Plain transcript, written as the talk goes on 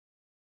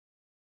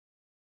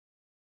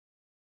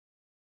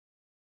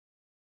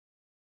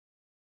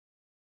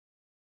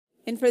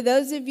And for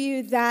those of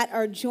you that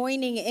are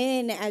joining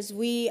in as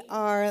we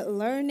are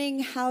learning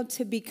how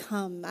to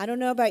become, I don't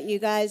know about you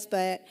guys,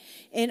 but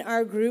in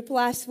our group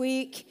last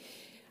week,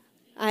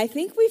 I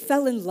think we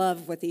fell in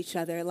love with each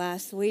other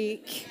last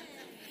week.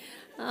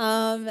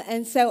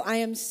 And so I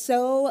am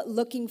so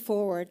looking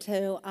forward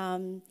to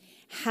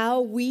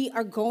how we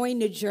are going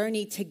to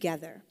journey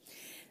together.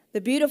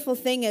 The beautiful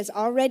thing is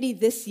already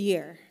this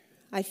year,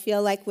 I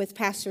feel like with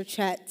Pastor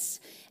Chet's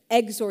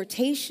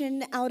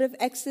exhortation out of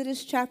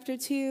Exodus chapter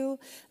 2,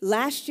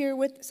 Titus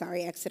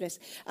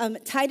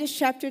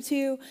chapter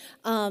 2,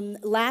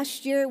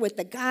 last year with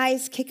the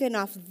guys kicking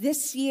off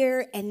this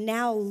year, and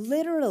now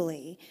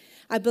literally,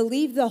 I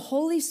believe the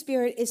Holy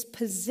Spirit is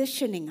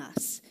positioning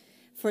us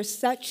for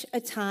such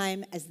a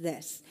time as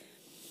this.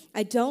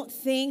 I don't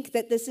think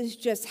that this is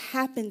just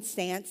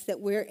happenstance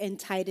that we're in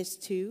Titus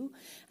 2.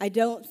 I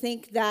don't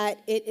think that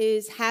it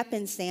is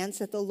happenstance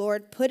that the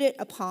Lord put it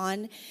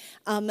upon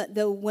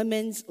the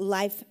Women's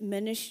Life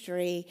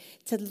ministry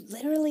to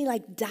literally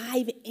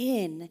dive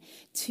in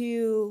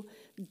to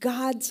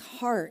God's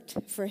heart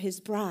for his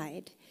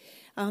bride.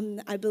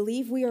 I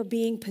believe we are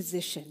being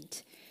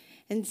positioned.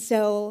 And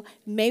so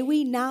may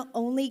we not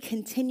only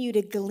continue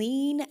to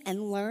glean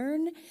and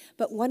learn,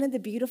 but one of the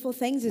beautiful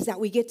things is that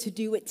we get to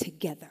do it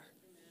together.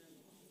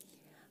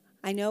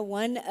 I know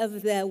one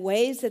of the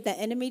ways that the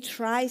enemy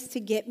tries to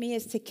get me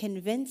is to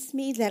convince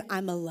me that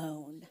I'm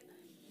alone.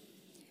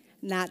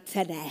 Not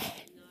today.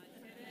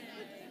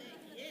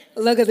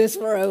 Look at this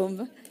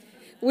room.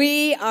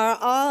 We are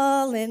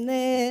all in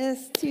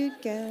this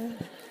together.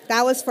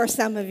 That was for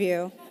some of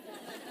you.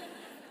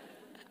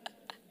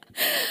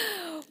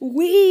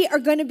 We are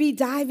going to be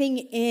diving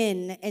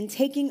in and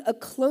taking a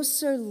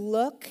closer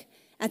look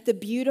at the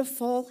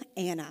beautiful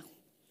Anna.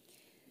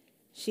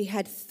 She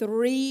had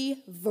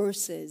 3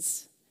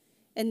 verses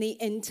in the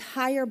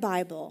entire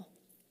Bible.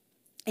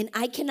 And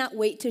I cannot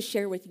wait to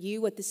share with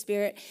you what the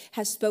Spirit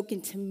has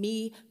spoken to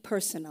me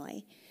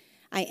personally.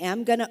 I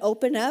am going to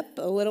open up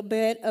a little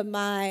bit of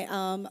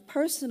my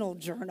personal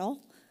journal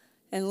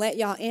and let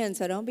y'all in.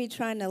 So don't be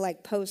trying to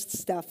post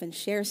stuff and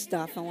share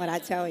stuff on what I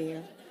tell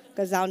you,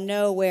 because I'll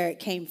know where it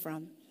came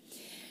from.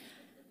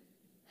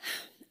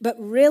 But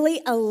really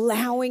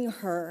allowing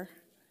her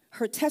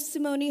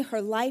testimony,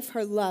 her life,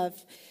 her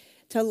love,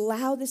 to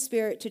allow the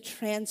Spirit to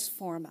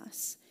transform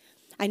us.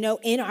 I know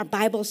in our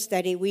Bible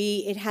study,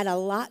 it had a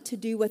lot to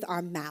do with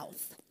our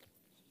mouth.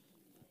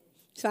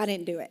 So I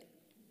didn't do it.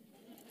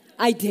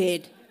 I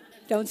did.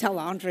 Don't tell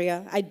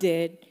Andrea. I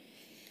did.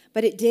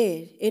 But it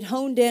did. It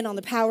honed in on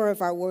the power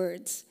of our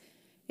words.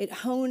 It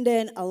honed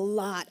in a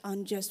lot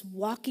on just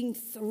walking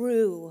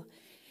through,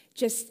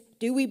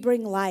 do we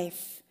bring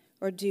life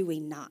or do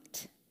we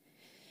not?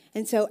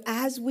 And so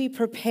as we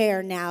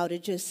prepare now to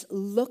just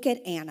look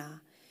at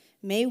Anna,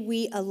 may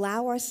we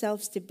allow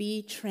ourselves to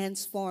be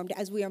transformed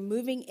as we are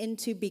moving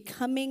into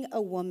becoming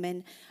a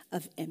woman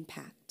of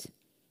impact.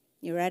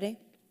 You ready?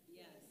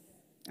 Yes.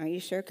 Are you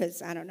sure?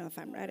 Because I don't know if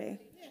I'm ready.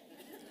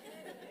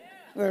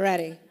 We're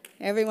ready.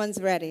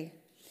 Everyone's ready.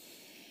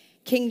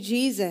 King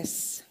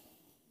Jesus,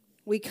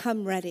 we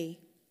come ready.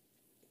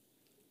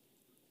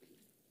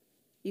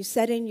 You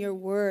said in your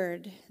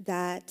word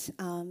that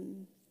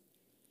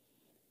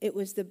it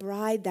was the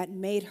bride that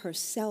made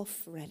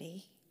herself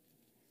ready.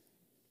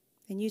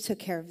 And you took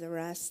care of the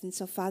rest. And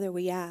so, Father,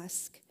 we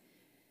ask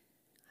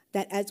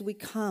that as we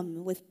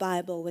come with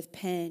Bible, with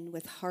pen,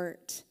 with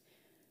heart,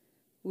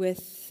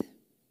 with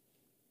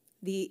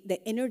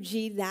the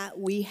energy that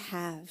we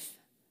have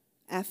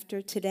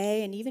after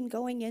today and even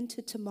going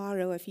into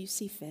tomorrow if you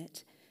see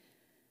fit,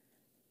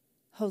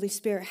 Holy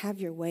Spirit, have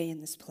your way in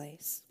this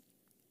place.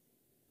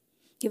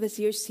 Give us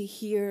ears to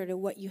hear to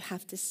what you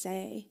have to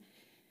say.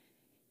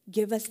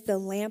 Give us the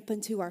lamp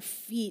unto our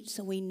feet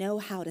so we know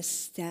how to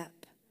step.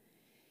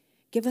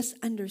 Give us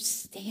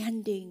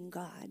understanding,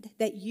 God,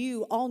 that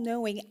you,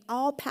 all-knowing,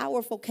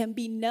 all-powerful, can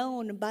be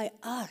known by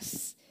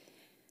us.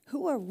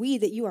 Who are we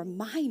that you are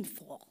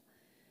mindful?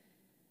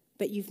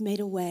 But you've made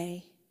a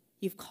way.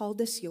 You've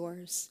called us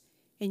yours,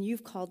 and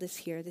you've called us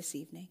here this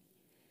evening.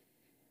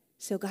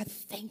 So, God,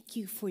 thank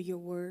you for your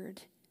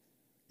word.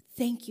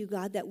 Thank you,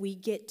 God, that we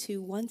get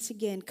to once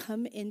again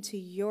come into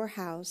your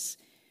house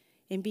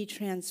and be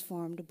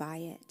transformed by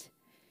it.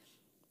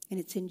 And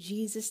it's in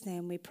Jesus'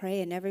 name we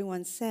pray, and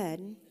everyone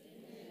said,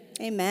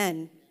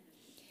 Amen.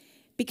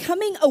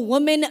 Becoming a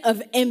woman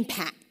of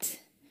impact.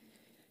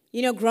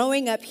 You know,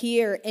 growing up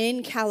here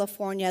in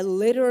California,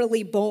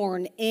 literally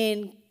born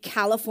in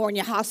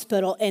California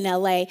Hospital in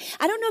LA,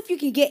 I don't know if you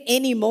can get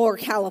any more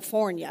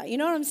California. You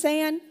know what I'm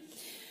saying?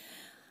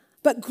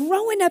 But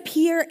growing up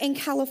here in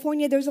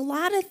California, there's a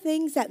lot of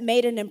things that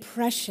made an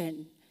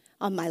impression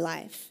on my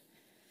life.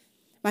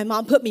 My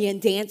mom put me in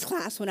dance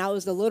class when I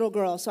was a little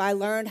girl, so I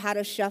learned how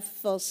to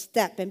shuffle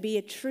step and be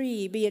a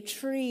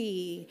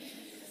tree,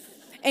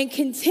 and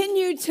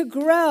continued to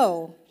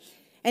grow.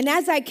 And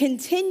as I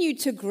continued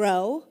to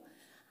grow,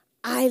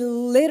 I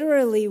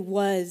literally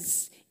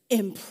was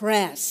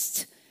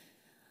impressed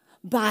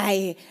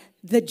by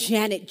the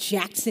Janet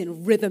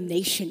Jackson Rhythm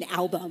Nation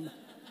album.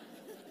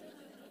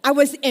 I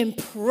was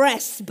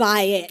impressed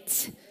by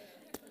it.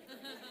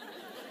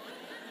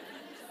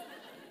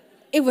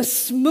 It was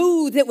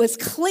smooth, it was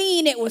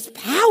clean, it was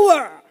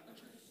power.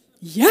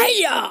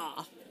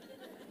 Yeah.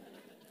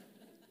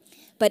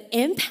 But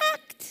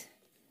impact?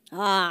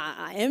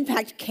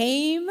 Impact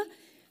came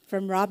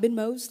from Robin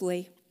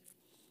Mosley.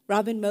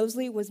 Robin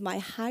Mosley was my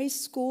high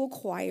school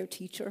choir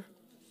teacher.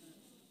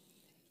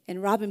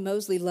 And Robin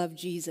Mosley loved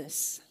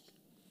Jesus.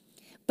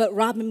 But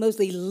Robin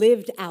Mosley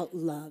lived out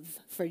love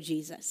for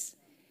Jesus.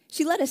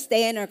 She let us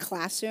stay in her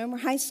classroom. We're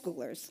high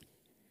schoolers.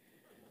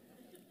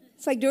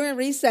 It's like during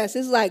recess,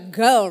 it's like,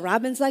 go.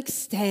 Robin's like,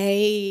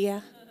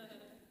 stay.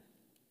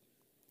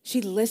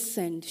 She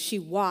listened, she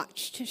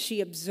watched,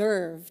 she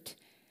observed.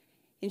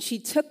 And she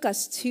took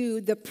us to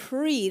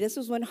this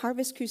was when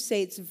Harvest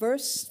Crusades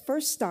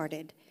first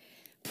started.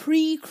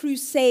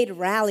 Pre-crusade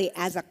rally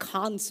as a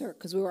concert,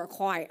 because we were a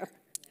choir.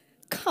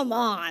 Come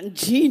on,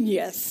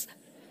 genius.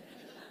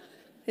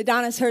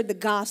 Adonis heard the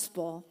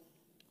gospel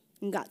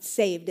and got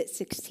saved at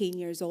 16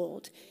 years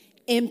old.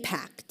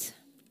 Impact.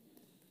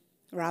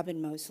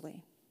 Robin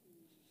Mosley.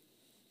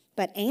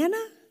 But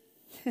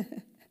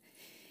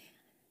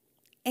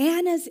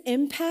Anna's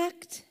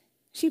impact,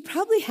 she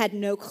probably had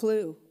no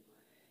clue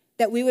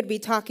that we would be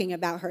talking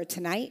about her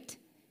tonight.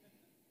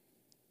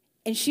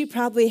 And she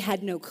probably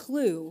had no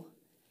clue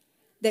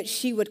that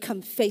she would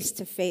come face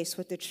to face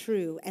with the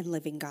true and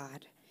living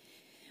God.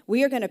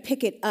 We are going to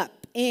pick it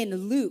up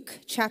in Luke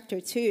chapter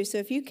 2. So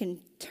if you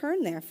can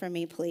turn there for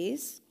me,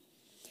 please.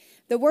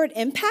 The word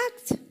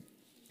impact,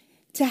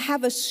 to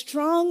have a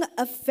strong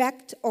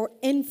effect or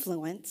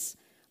influence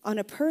on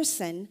a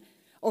person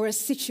or a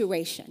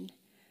situation.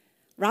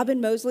 Robin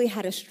Mosley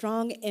had a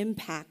strong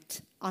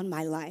impact on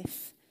my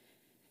life.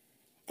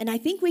 And I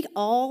think we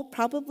all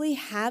probably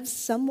have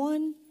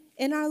someone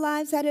in our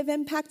lives that have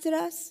impacted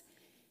us,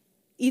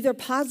 either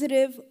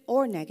positive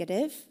or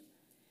negative.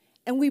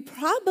 And we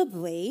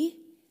probably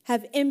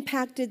have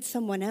impacted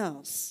someone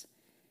else,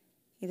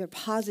 either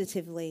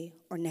positively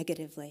or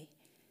negatively.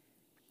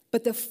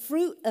 But the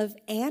fruit of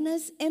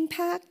Anna's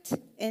impact,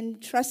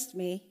 and trust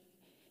me,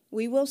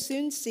 we will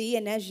soon see,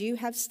 and as you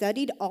have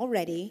studied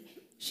already,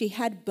 she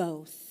had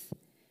both.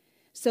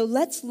 So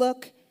let's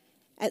look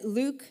at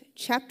Luke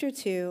chapter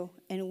 2,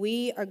 and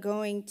we are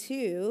going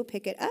to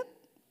pick it up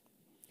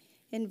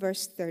in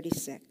verse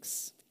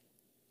 36.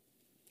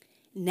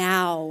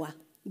 Now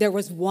there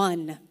was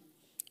one,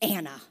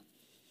 Anna,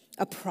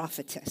 a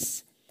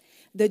prophetess,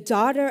 the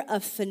daughter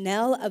of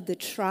Phanuel of the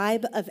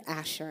tribe of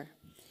Asher.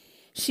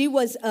 She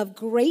was of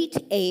great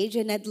age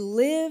and had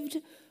lived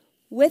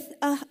with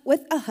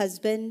a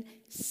husband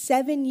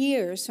 7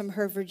 years from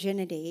her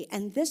virginity.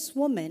 And this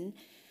woman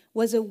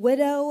was a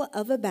widow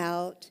of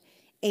about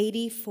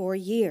 84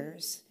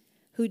 years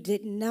who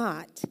did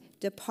not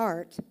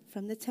depart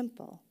from the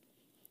temple,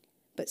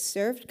 but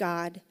served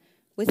God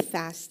with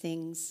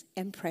fastings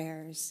and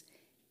prayers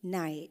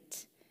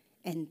night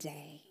and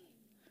day.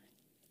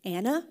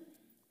 Anna,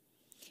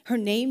 her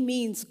name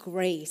means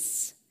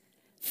grace,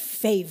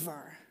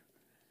 favor.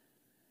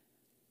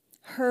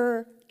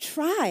 Her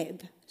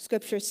tribe,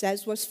 Scripture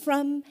says, was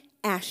from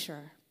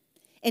Asher.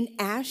 And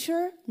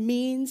Asher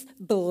means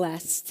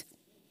blessed.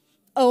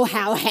 Oh,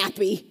 how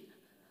happy.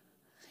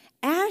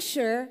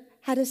 Asher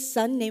had a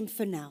son named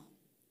Phanuel,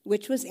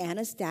 which was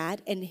Anna's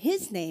dad, and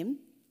his name,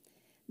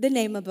 the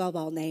name above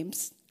all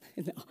names,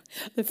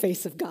 the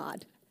face of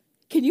God.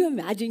 Can you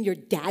imagine your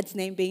dad's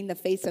name being the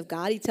face of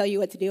God? He tell you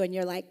what to do, and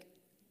you're like,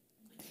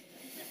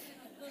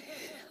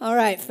 all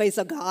right, face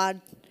of God.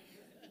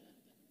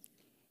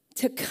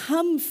 To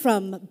come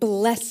from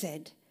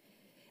blessed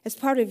as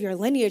part of your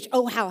lineage,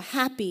 oh, how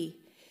happy.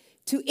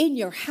 To in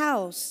your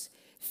house,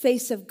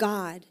 face of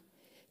God.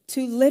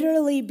 To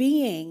literally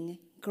being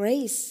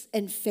grace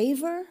and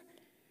favor,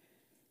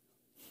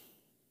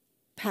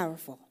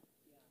 powerful.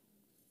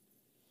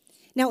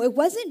 Now, it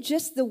wasn't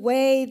just the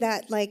way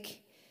that,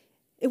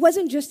 it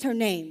wasn't just her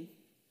name.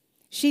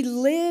 She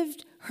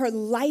lived her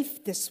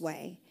life this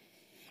way.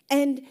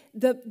 And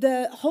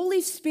the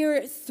Holy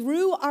Spirit,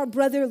 through our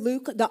brother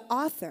Luke, the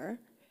author,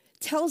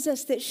 tells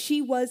us that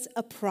she was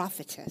a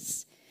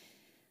prophetess.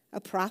 A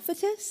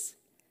prophetess?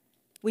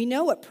 We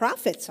know what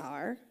prophets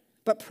are,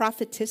 but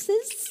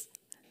prophetesses?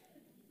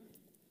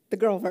 The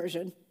girl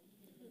version.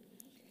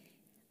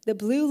 The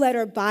Blue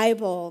Letter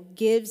Bible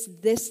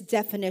gives this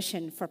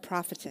definition for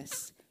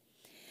prophetess.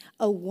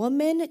 A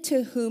woman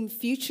to whom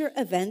future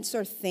events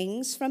or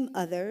things from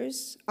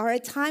others are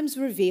at times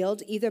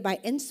revealed either by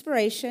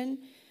inspiration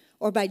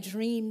or by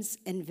dreams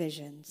and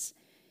visions.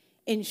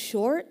 In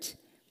short,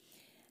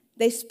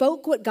 they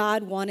spoke what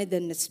God wanted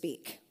them to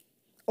speak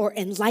or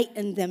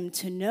enlightened them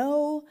to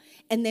know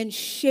and then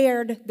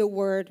shared the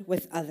word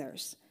with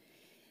others.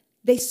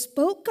 They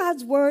spoke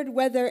God's word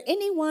whether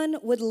anyone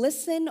would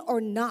listen or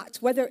not,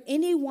 whether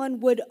anyone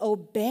would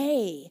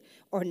obey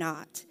or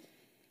not.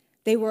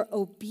 They were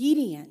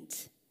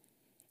obedient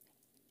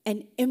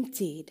and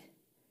emptied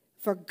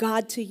for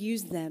God to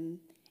use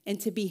them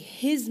and to be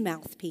his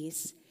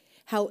mouthpiece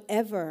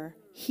however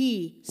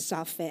he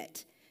saw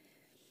fit.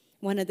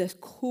 one of the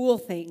cool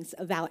things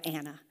about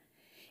Anna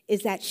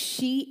is that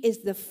she is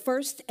the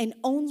first and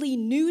only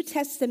New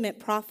Testament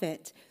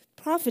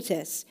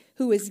prophetess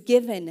who is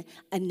given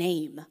a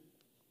name.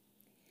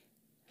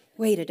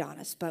 Wait,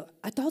 Adonis, but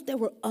I thought there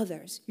were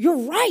others. You're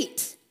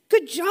right.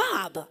 Good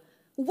job.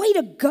 Way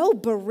to go,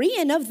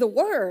 Berean of the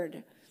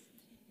word.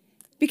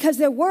 Because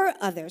there were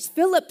others.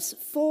 Philip's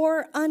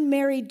 4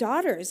 unmarried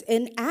daughters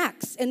in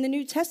Acts in the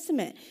New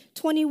Testament,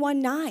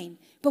 21:9.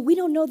 But we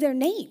don't know their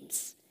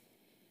names.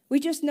 We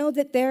just know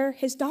that they're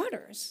his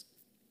daughters.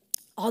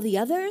 All the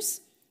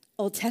others,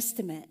 Old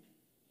Testament.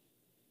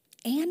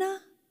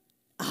 Anna?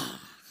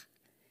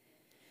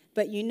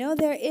 But you know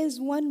there is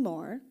one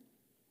more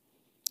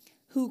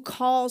who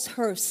calls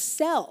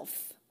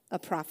herself a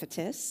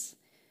prophetess.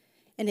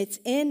 And it's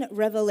in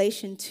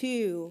Revelation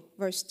 2,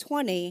 verse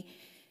 20.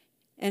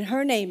 And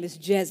her name is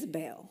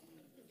Jezebel.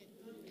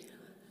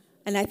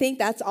 And I think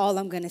that's all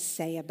I'm going to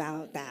say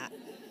about that.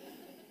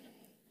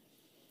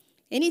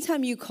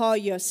 Anytime you call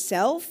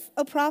yourself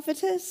a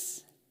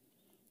prophetess,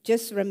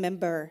 just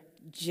remember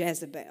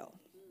Jezebel.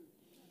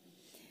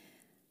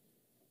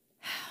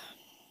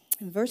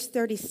 In verse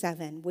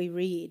 37, we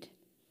read,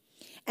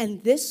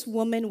 "And this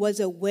woman was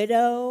a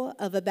widow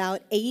of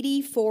about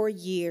 84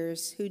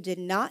 years who did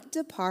not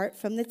depart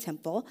from the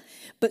temple,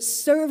 but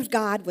served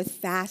God with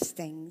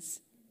fastings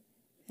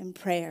and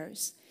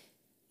prayers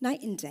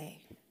night and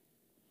day."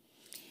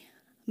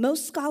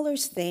 Most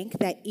scholars think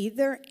that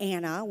either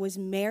Anna was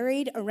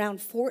married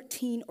around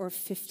 14 or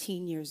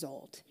 15 years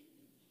old.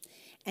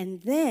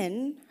 And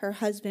then her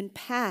husband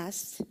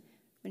passed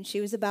when she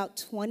was about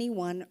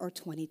 21 or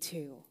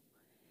 22,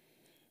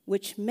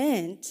 which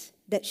meant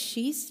that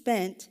she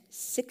spent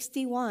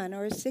 61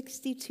 or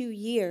 62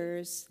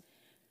 years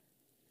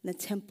in the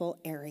temple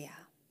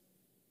area,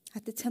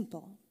 at the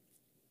temple.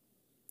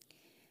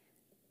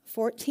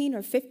 14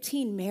 or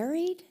 15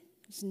 married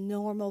is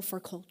normal for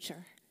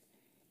culture.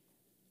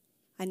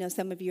 I know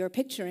some of you are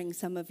picturing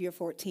some of your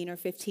 14 or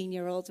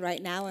 15-year-olds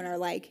right now and are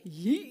like,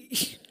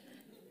 yeesh.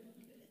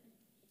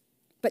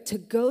 But to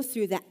go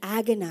through the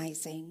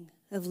agonizing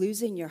of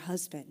losing your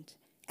husband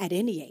at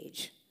any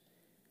age,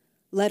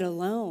 let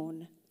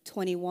alone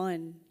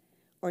 21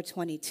 or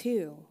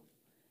 22,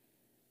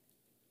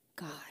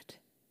 God.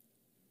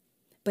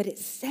 But it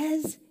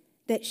says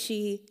that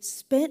she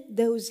spent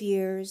those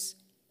years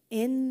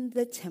in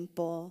the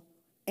temple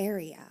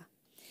area.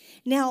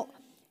 Now,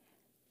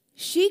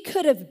 she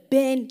could have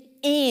been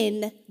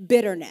in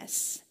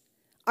bitterness.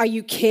 Are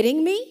you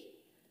kidding me?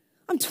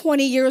 I'm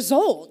 20 years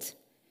old.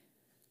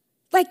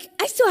 Like,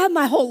 I still have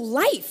my whole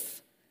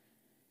life.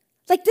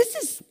 Like, this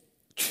is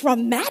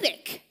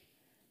traumatic.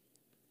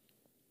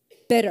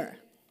 Bitter.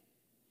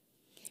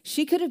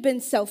 She could have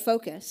been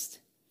self-focused.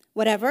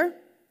 Whatever,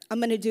 I'm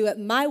going to do it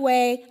my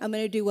way. I'm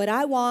going to do what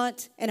I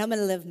want, and I'm going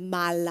to live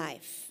my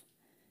life.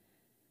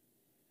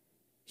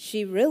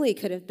 She really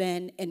could have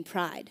been in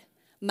pride.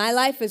 My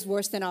life is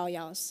worse than all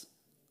y'all's.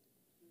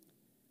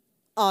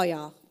 All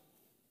y'all.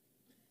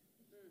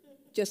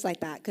 Just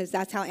like that, because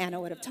that's how Anna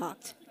would have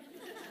talked.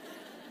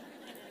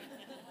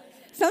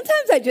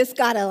 Sometimes I just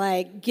got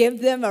to,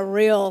 give them a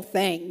real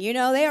thing. You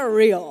know, they are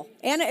real.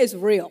 Anna is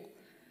real.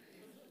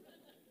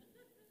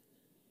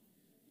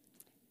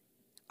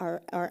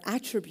 Our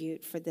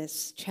attribute for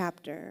this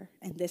chapter,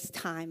 and this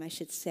time, I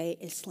should say,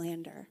 is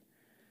slander.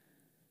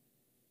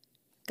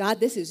 God,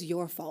 this is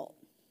your fault.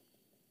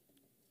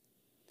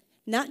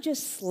 Not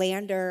just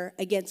slander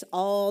against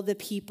all the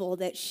people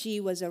that she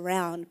was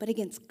around, but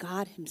against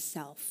God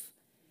himself.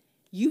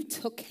 You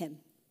took him.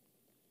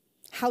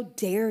 How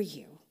dare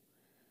you?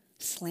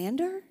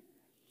 Slander?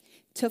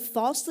 To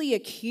falsely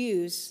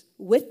accuse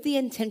with the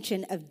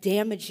intention of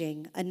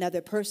damaging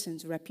another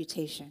person's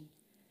reputation.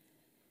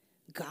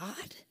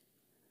 God?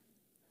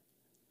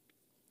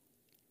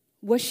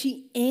 Was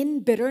she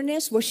in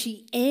bitterness? Was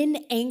she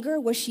in anger?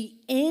 Was she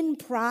in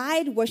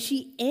pride? Was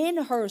she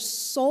in her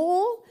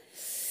soul?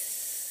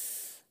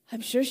 I'm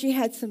sure she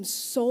had some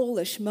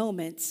soulish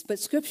moments, but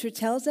Scripture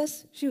tells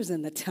us she was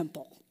in the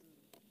temple.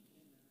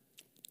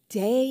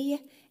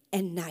 Day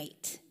and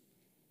night.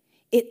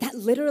 That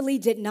literally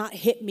did not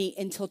hit me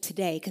until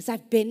today, because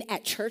I've been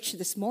at church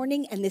this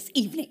morning and this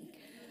evening.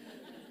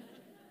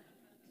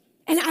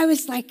 And I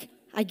was like,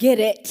 I get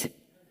it.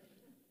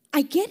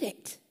 I get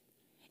it.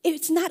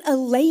 It's not a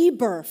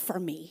labor for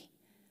me.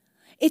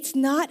 It's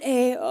not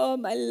oh,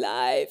 my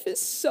life is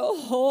so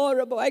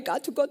horrible. I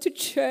got to go to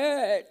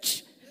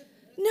church.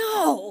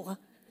 No.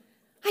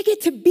 I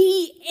get to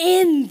be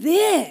in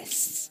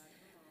this.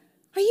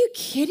 Are you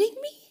kidding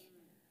me?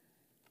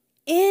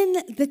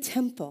 In the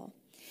temple.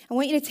 I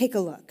want you to take a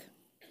look.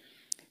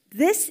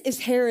 This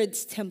is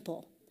Herod's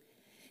temple.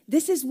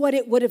 This is what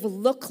it would have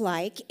looked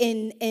like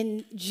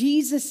in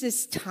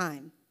Jesus'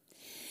 time.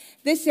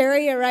 This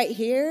area right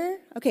here,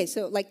 okay,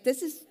 so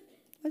this is,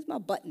 where's my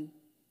button?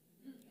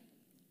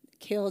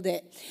 Killed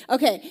it.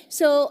 Okay,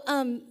 so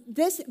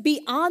this,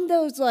 beyond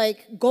those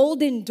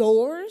golden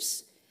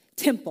doors,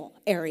 temple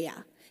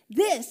area.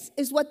 This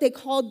is what they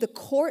called the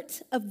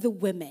court of the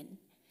women.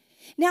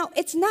 Now,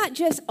 it's not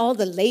just all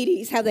the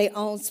ladies have their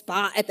own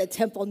spot at the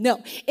temple.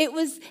 No, it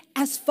was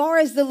as far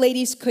as the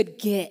ladies could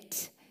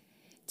get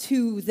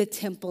to the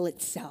temple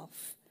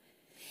itself.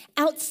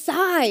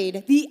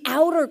 Outside the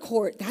outer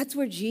court, that's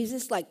where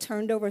Jesus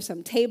turned over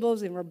some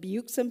tables and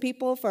rebuked some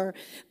people for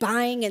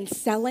buying and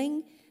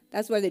selling.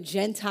 That's where the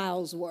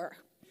Gentiles were.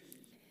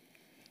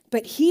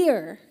 But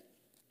here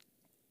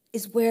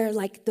is where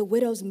the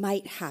widow's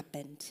mite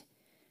happened.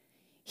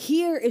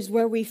 Here is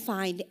where we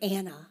find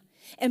Anna.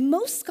 And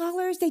most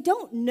scholars, they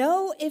don't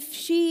know if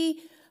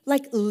she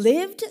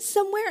lived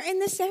somewhere in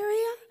this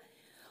area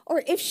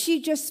or if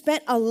she just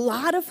spent a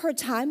lot of her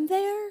time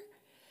there.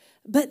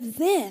 But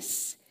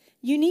this,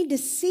 you need to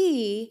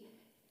see,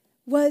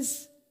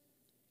 was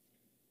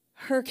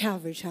her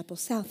Calvary Chapel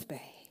South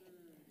Bay.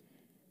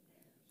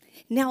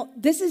 Now,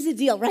 this is the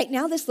deal. Right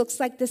now, this looks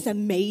like this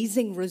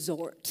amazing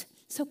resort.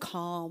 So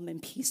calm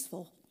and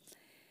peaceful.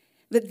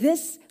 But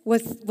this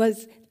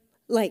was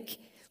like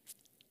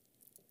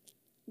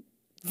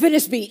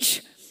Venice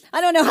Beach.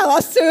 I don't know how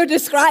else to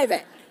describe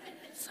it.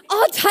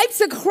 All types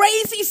of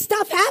crazy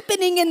stuff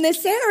happening in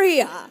this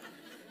area.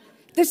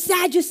 The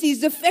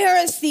Sadducees, the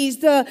Pharisees,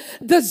 the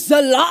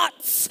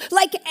Zealots,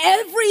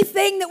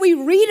 everything that we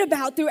read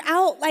about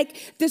throughout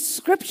the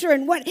scripture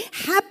and what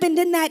happened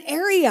in that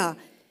area.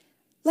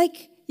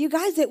 You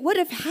guys, it would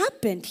have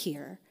happened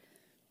here.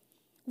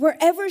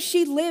 Wherever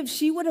she lived,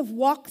 she would have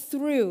walked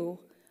through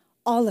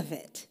all of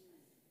it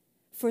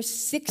for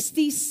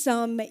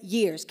 60-some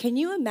years. Can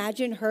you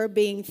imagine her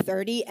being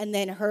 30 and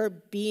then her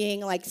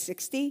being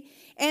 60?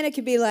 And it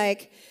could be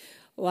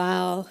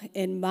wow,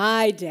 in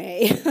my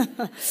day,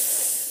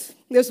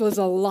 this was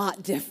a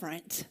lot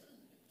different.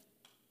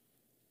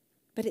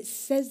 But it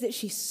says that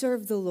she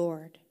served the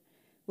Lord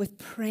with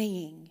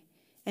praying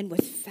and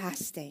with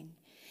fasting.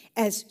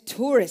 As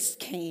tourists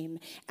came,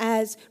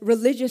 as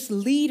religious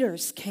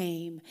leaders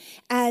came,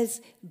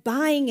 as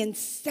buying and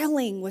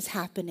selling was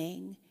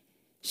happening,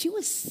 she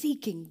was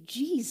seeking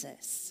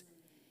Jesus.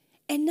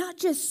 And not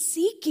just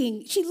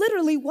seeking, she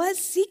literally was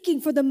seeking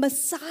for the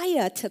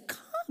Messiah to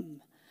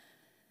come,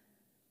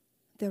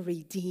 the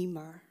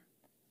Redeemer.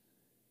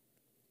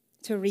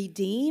 To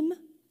redeem,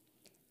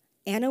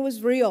 Anna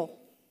was real.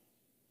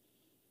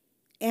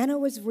 Anna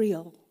was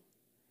real.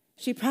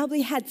 She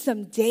probably had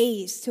some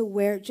days to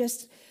where it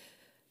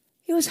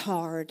was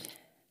hard,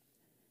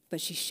 but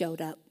she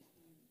showed up.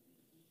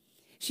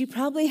 She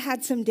probably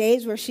had some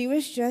days where she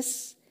was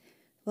just,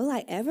 will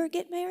I ever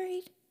get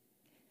married?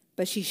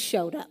 But she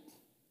showed up.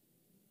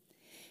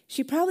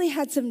 She probably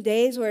had some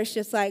days where it's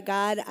just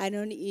God, I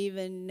don't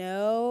even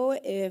know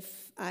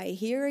if I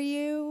hear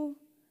you,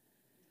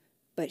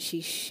 but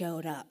she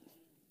showed up.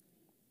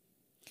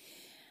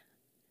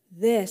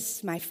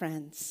 This, my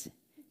friends,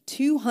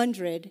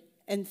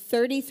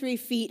 233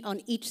 feet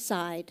on each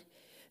side,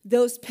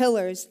 those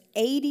pillars,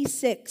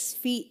 86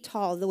 feet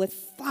tall, with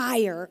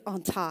fire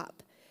on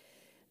top.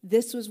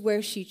 This was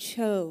where she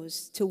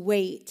chose to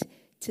wait,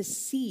 to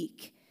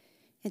seek,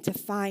 and to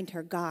find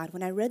her God.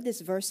 When I read this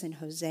verse in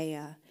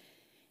Hosea,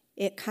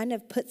 it kind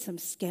of put some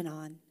skin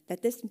on,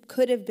 that this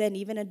could have been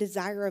even a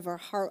desire of our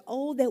heart.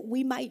 Oh, that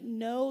we might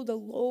know the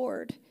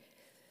Lord.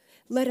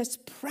 Let us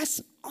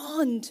press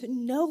on to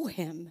know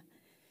him.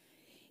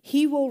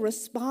 He will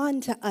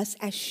respond to us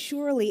as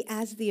surely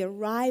as the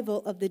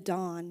arrival of the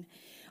dawn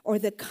or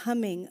the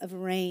coming of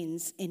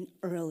rains in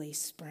early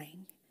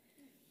spring.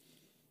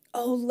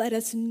 Oh, let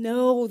us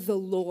know the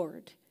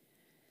Lord.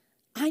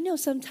 I know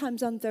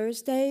sometimes on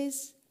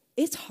Thursdays,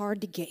 it's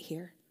hard to get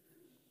here,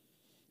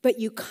 but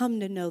you come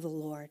to know the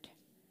Lord.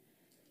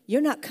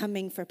 You're not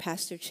coming for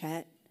Pastor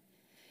Chet.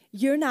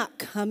 You're not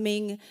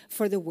coming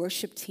for the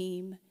worship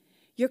team.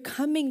 You're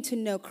coming to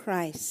know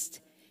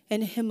Christ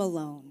and him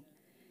alone.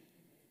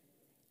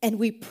 And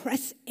we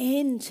press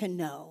in to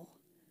know.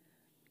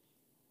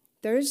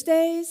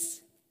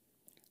 Thursdays,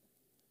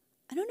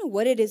 I don't know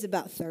what it is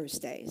about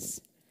Thursdays,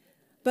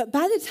 but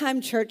by the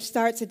time church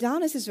starts,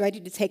 Adonis is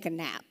ready to take a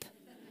nap.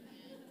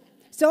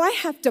 So I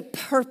have to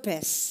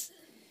purpose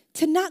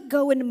to not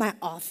go into my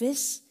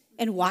office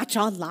and watch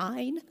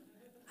online.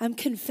 I'm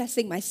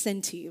confessing my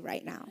sin to you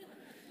right now.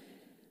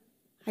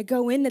 I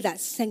go into that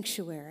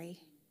sanctuary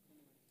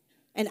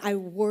and I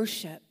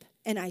worship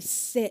and I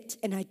sit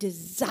and I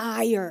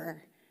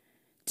desire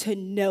to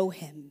know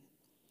him.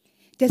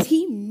 Does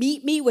he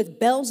meet me with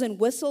bells and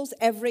whistles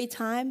every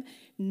time?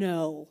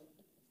 No,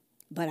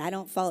 but I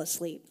don't fall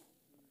asleep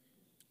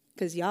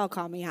because y'all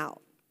call me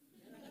out.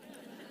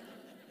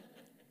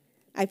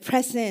 I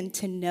press in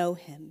to know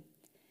him.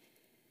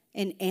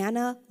 And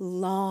Anna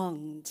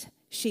longed,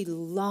 she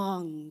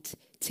longed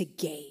to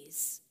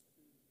gaze.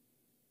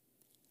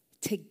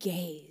 To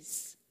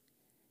gaze.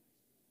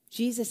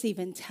 Jesus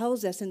even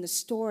tells us in the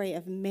story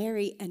of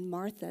Mary and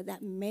Martha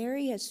that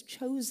Mary has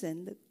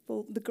chosen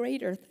the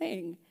greater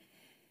thing.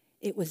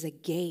 It was a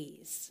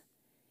gaze.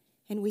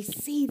 And we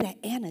see that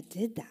Anna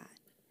did that.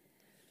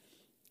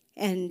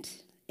 And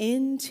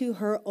into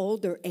her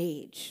older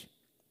age,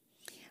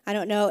 I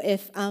don't know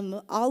if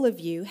all of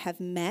you have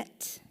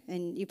met,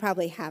 and you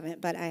probably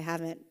haven't, but I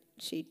haven't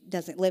she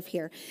doesn't live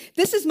here.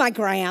 This is my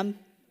Graham.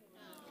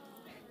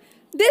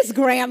 This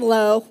Graham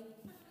Lowe.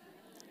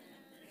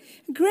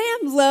 Graham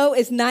Lowe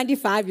is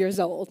 95 years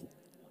old.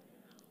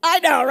 I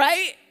know,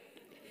 right?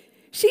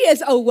 She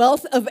is a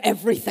wealth of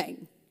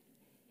everything.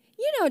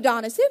 You know,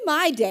 Adonis, in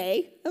my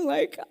day, I'm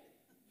like,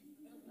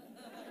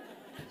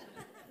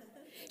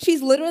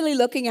 she's literally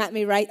looking at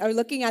me, right, or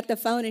looking at the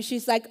phone, and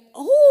she's like,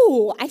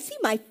 oh, I see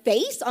my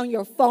face on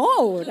your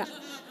phone.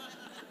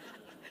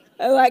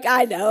 I'm like,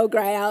 I know,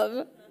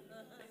 Graham.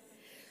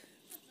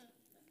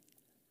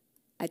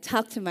 I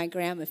talk to my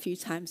Graham a few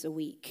times a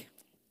week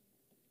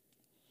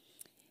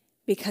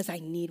because I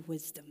need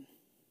wisdom.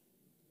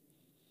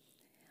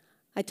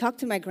 I talk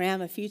to my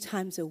Graham a few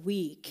times a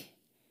week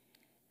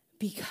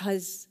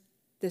because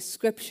the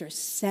scripture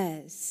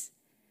says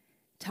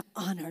to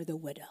honor the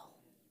widow,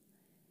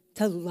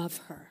 to love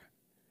her.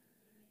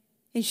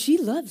 And she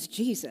loves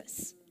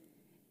Jesus.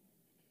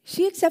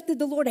 She accepted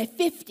the Lord at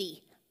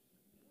 50.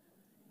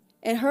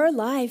 And her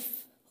life,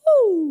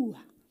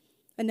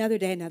 another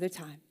day, another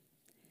time.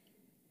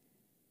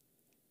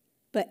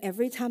 But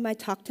every time I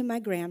talk to my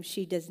Graham,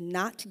 she does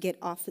not get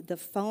off the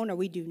phone, or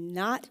we do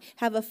not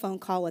have a phone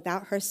call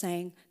without her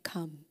saying,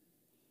 come,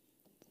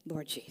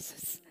 Lord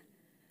Jesus.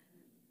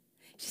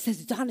 She says,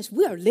 Adonis,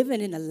 we are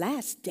living in the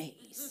last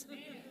days.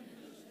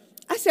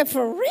 I said,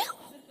 for real?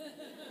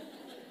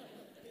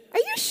 Are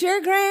you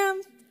sure,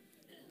 Graham?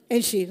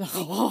 And she,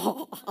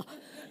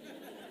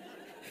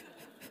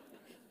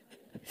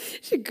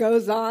 she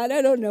goes on.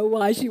 I don't know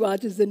why she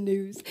watches the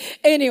news.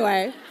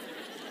 Anyway.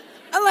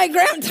 I'm like,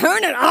 Graham,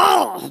 turn it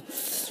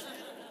off.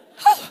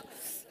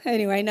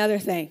 Anyway, another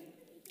thing.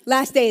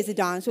 Last days,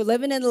 Adonis. We're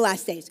living in the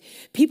last days.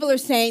 People are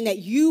saying that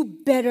you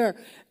better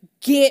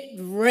get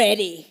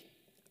ready.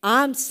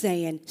 I'm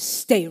saying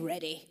stay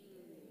ready.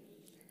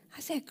 I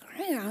said,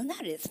 Graham,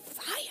 that is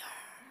fire.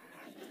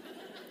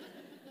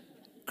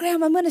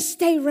 Graham, I'm going to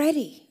stay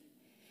ready.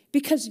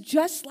 Because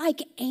just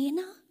like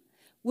Anna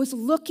was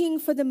looking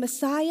for the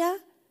Messiah,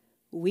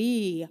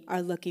 we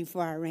are looking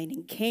for our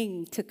reigning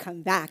king to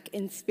come back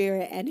in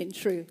spirit and in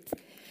truth.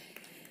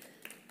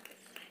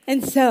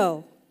 And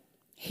so,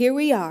 here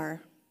we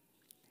are,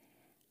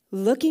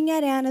 looking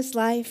at Anna's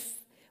life.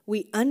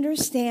 We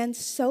understand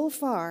so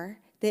far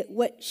that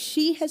what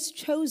she has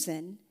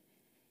chosen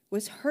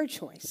was her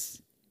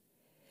choice.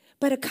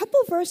 But a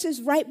couple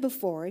verses right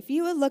before, if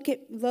you would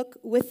look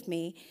with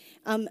me,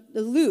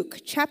 Luke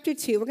chapter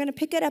 2, we're going to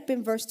pick it up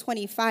in verse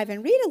 25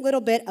 and read a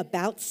little bit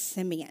about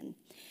Simeon.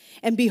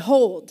 And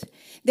behold,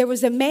 there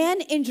was a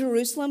man in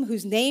Jerusalem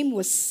whose name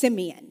was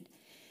Simeon.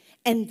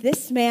 And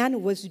this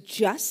man was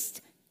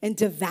just and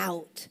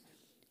devout,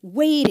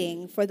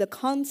 waiting for the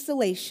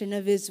consolation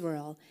of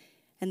Israel.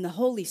 And the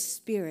Holy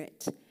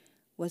Spirit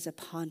was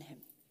upon him.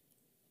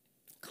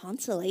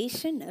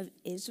 Consolation of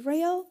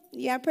Israel?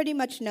 Yeah, pretty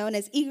much known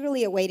as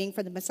eagerly awaiting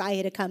for the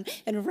Messiah to come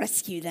and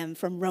rescue them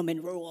from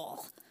Roman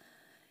rule.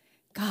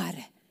 God,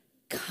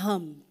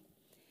 come,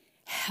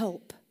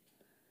 help.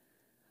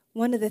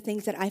 One of the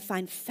things that I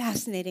find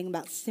fascinating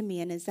about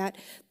Simeon is that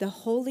the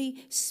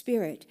Holy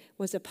Spirit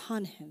was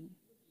upon him.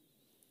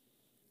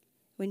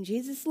 When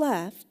Jesus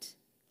left,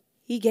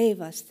 he gave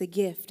us the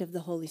gift of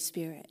the Holy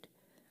Spirit.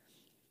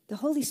 The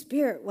Holy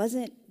Spirit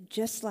wasn't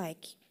just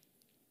like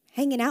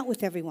hanging out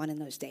with everyone in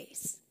those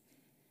days.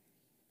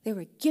 They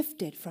were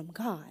gifted from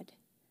God.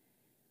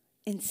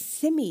 And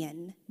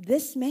Simeon,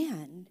 this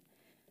man,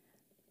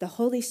 the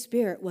Holy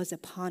Spirit was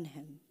upon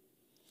him.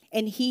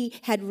 And he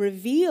had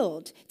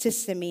revealed to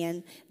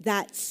Simeon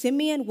that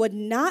Simeon would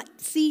not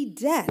see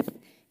death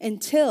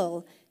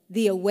until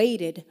the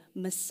awaited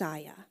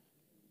Messiah.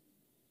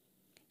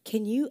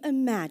 Can you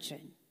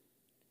imagine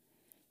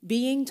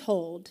being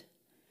told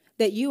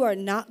that you are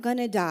not going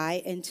to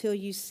die until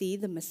you see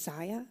the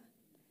Messiah?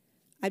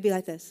 I'd be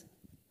like this.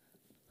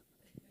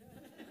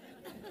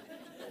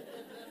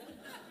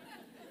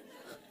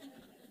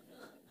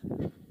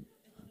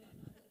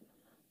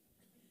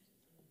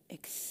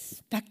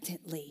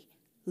 Expectantly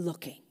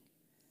looking.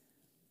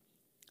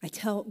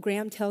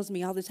 Graham tells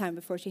me all the time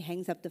before she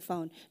hangs up the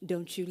phone,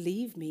 don't you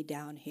leave me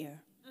down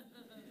here.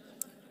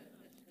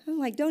 I'm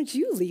like, don't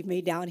you leave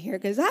me down here,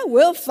 because I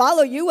will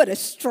follow you with a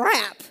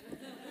strap.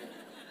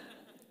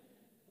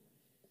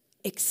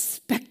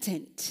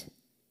 Expectant,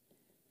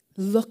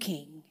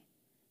 looking,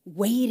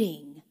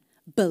 waiting,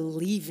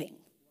 believing.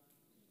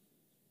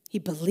 He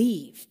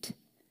believed.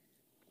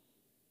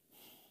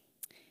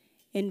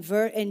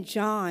 In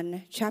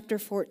John chapter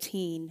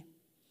 14,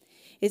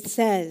 it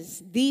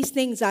says, these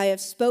things I have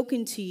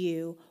spoken to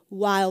you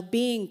while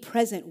being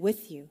present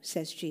with you,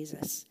 says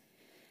Jesus.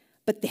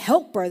 But the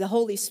Helper, the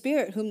Holy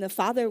Spirit, whom the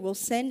Father will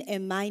send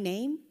in my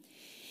name,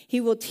 he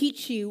will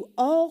teach you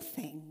all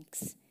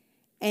things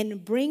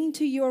and bring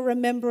to your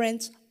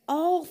remembrance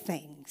all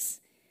things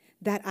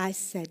that I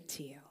said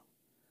to you.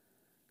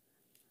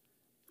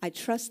 I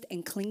trust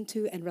and cling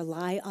to and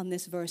rely on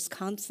this verse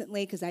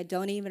constantly because I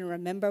don't even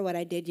remember what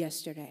I did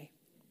yesterday.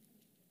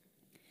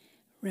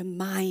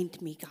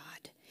 Remind me,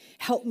 God.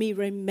 Help me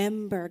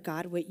remember,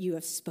 God, what you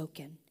have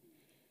spoken.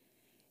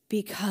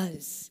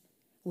 Because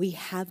we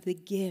have the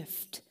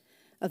gift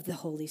of the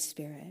Holy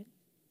Spirit.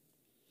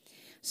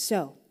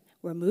 So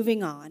we're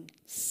moving on.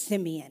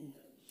 Simeon.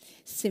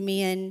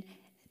 Simeon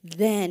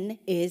then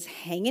is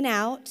hanging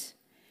out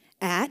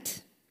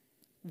at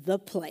the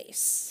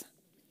place.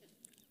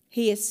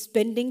 He is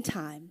spending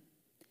time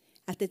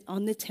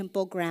on the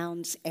temple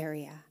grounds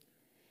area.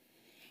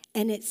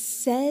 And it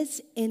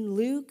says in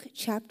Luke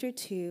chapter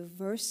 2,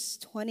 verse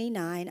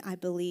 29, I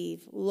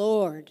believe,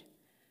 Lord,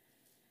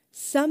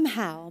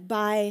 somehow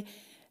by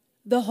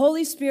the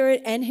Holy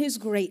Spirit and his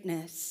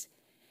greatness,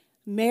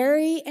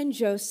 Mary and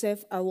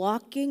Joseph are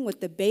walking with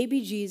the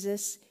baby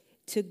Jesus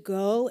to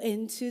go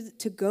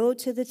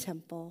to the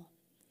temple.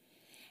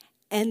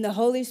 And the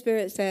Holy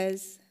Spirit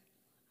says,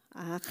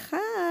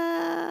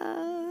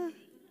 aha.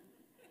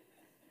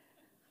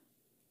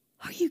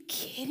 Are you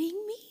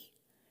kidding me?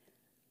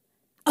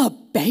 A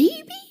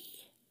baby?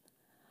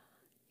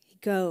 He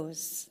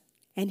goes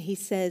and he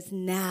says,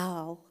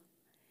 now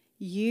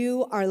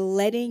you are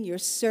letting your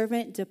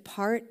servant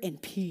depart in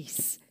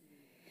peace,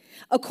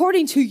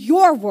 according to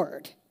your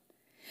word.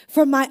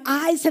 For my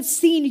eyes have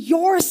seen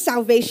your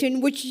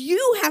salvation, which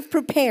you have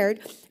prepared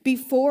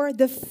before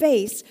the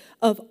face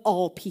of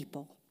all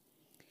people,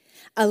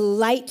 a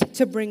light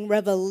to bring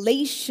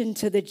revelation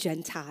to the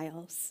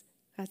Gentiles.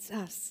 That's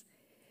us.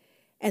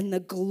 And the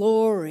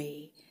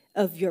glory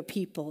of your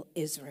people,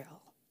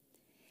 Israel.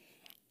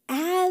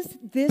 As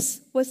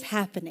this was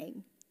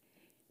happening,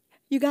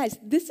 you guys,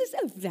 this is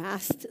a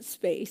vast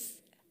space.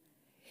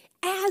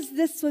 As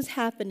this was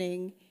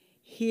happening,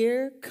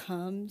 here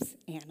comes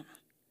Anna.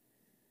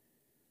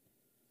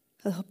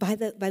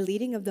 By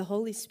leading of the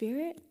Holy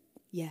Spirit?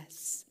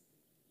 Yes.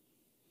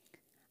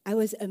 I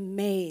was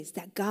amazed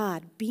that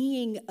God,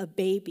 being a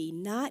baby,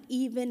 not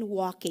even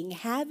walking,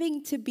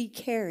 having to be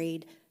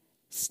carried,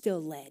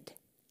 still led.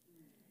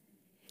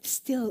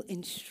 Still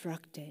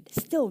instructed,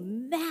 still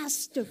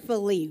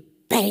masterfully,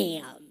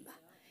 bam,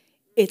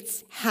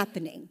 it's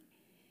happening.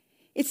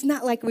 It's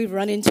not like we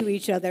run into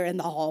each other in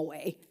the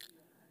hallway.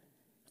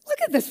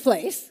 Look at this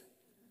place.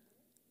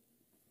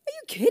 Are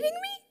you kidding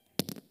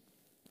me?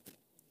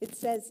 It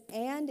says,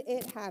 and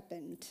it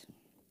happened.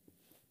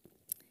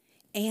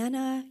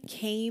 Anna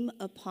came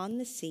upon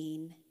the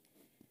scene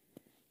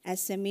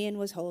as Simeon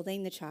was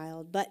holding the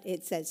child, but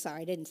it says,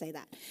 sorry, I didn't say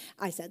that.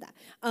 I said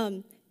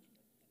that.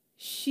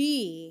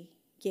 She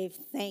gave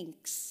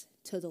thanks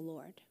to the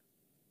Lord.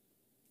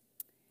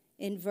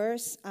 In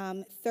verse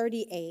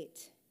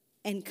 38,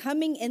 and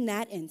coming in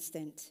that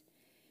instant,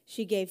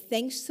 she gave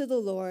thanks to the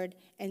Lord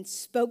and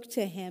spoke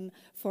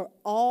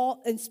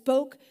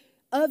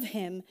of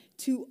him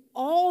to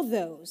all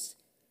those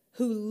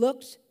who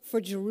looked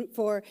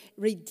for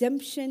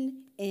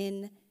redemption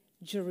in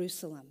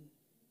Jerusalem.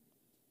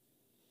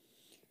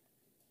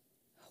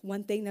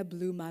 One thing that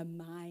blew my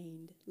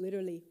mind,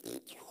 literally.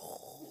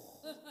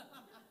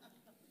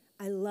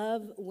 I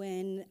love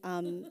when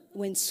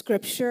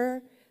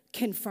Scripture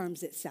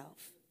confirms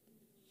itself.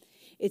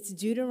 It's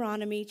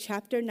Deuteronomy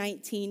chapter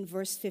 19,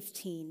 verse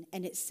 15,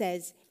 and it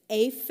says,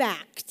 a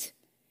fact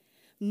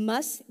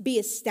must be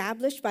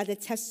established by the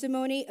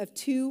testimony of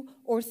 2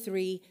 or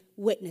 3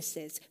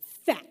 witnesses.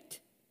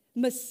 Fact,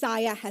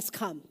 Messiah has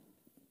come.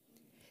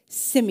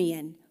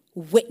 Simeon,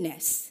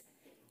 witness.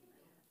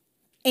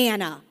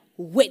 Anna,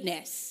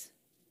 witness.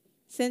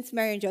 Since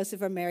Mary and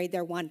Joseph are married,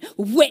 they're one.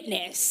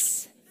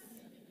 Witness.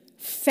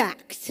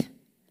 Fact.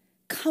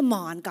 Come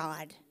on,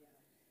 God.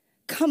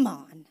 Come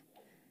on.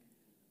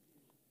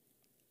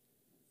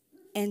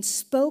 And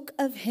spoke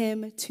of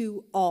him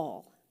to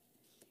all.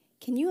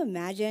 Can you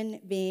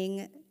imagine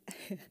being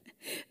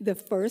the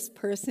first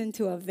person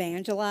to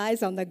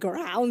evangelize on the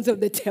grounds of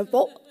the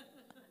temple?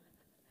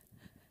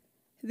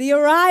 The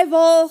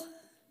arrival,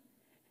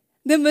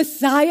 the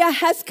Messiah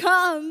has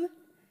come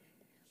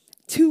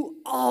to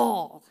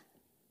all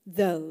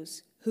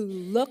those who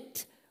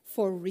looked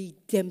for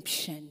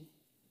redemption.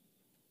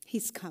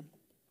 He's come.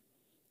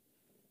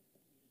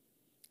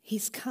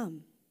 He's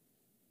come.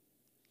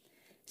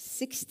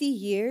 60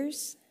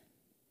 years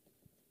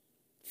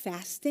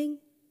fasting,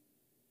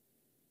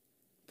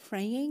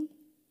 praying,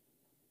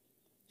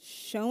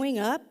 showing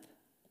up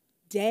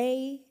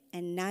day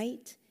and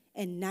night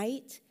and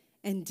night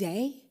and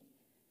day.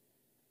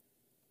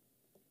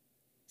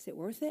 Is it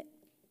worth it?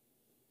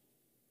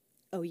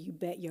 Oh, you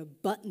bet your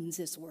buttons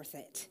it's worth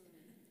it.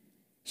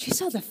 She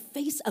saw the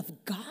face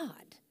of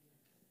God.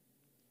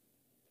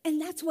 And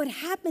that's what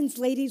happens,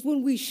 ladies,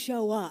 when we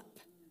show up.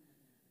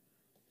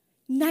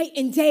 Night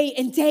and day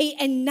and day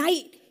and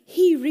night,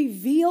 he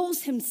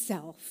reveals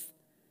himself.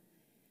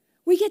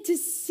 We get to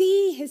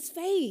see his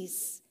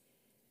face.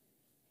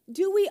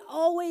 Do we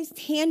always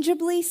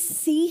tangibly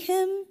see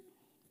him?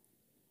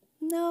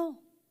 No.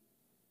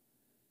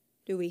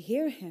 Do we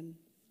hear him?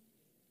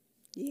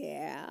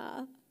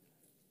 Yeah.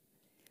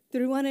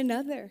 Through one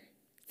another,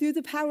 through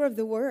the power of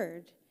the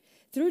word,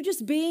 through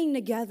just being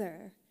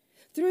together,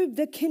 through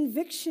the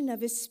conviction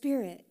of his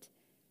Spirit.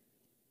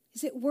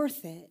 Is it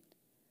worth it?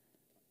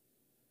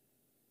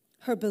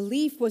 Her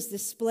belief was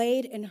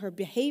displayed in her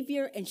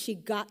behavior, and she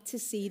got to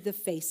see the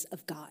face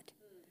of God.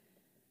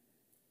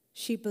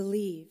 She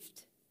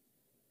believed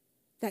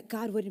that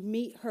God would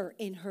meet her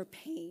in her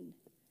pain.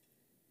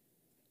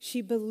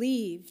 She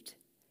believed,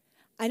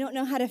 I don't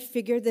know how to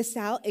figure this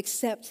out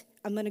except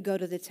I'm going to go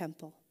to the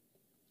temple.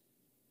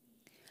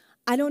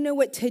 I don't know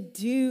what to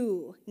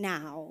do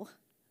now,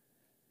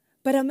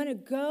 but I'm going to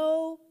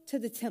go to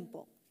the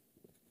temple.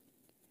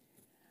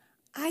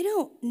 I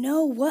don't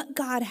know what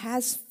God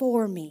has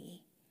for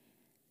me,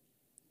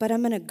 but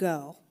I'm going to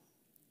go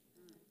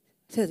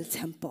to the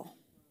temple.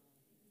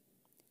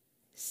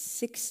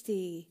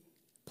 60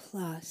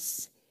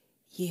 plus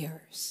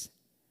years.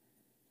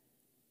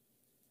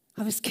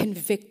 I was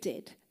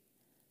convicted.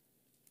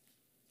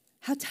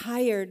 How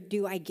tired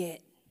do I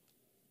get?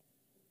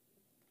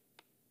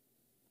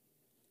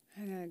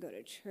 I gotta go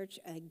to church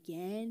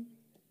again.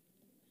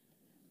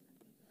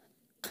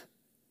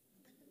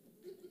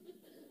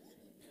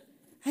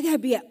 I gotta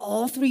be at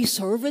all 3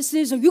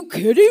 services. Are you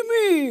kidding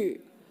me?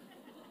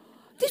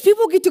 These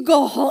people get to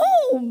go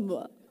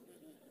home.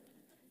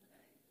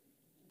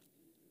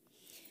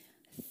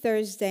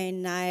 Thursday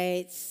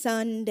night,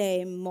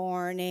 Sunday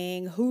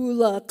morning,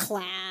 hula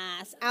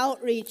class,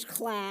 outreach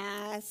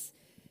class,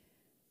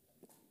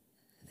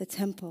 the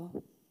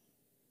temple.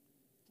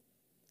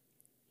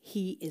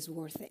 He is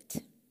worth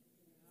it.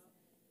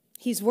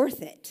 He's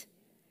worth it.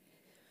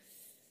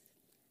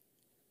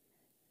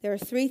 There are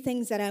 3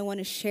 things that I want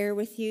to share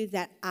with you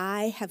that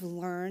I have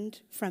learned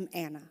from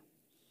Anna.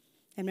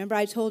 And remember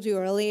I told you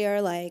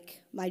earlier,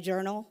 my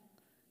journal?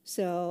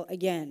 So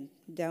again,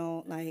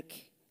 don't,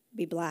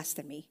 be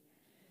blasting me.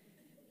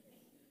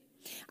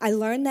 I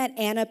learned that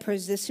Anna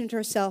positioned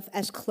herself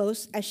as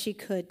close as she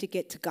could to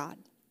get to God.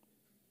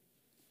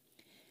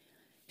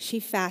 She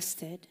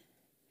fasted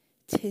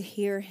to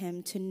hear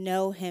him, to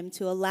know him,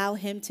 to allow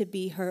him to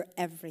be her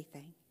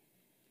everything.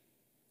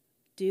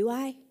 Do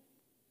I?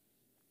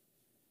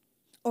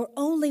 Or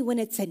only when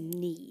it's a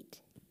need?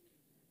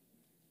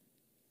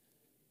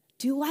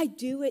 Do I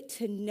do it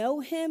to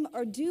know him,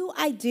 or do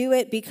I do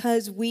it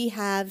because we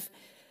have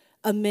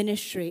a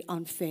ministry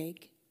on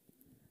Fig?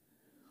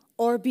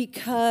 Or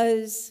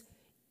because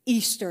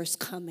Easter's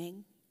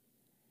coming?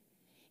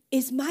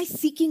 Is my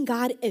seeking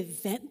God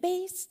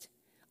event-based,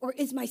 or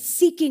is my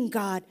seeking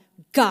God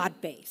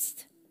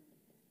God-based?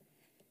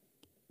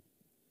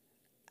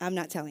 I'm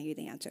not telling you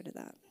the answer to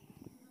that.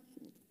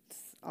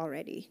 It's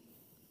already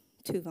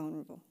too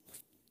vulnerable.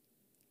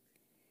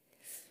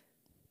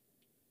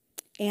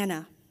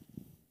 Anna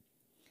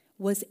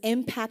was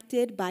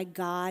impacted by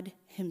God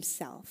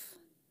himself.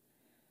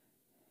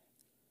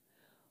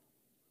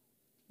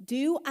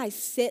 Do I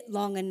sit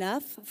long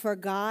enough for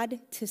God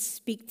to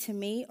speak to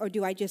me, or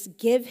do I just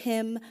give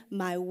him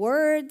my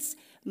words,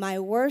 my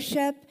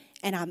worship,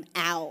 and I'm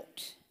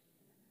out?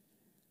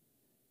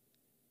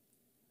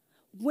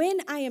 When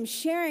I am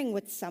sharing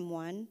with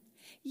someone,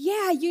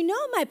 yeah,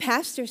 my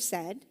pastor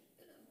said.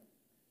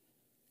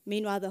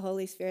 Meanwhile, the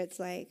Holy Spirit's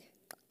like,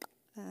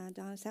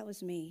 Adonis, that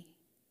was me.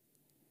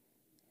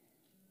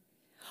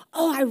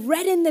 Oh, I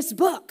read in this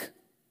book.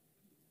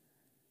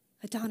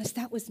 Adonis,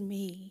 that was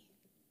me.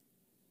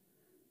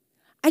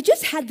 I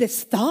just had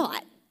this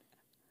thought.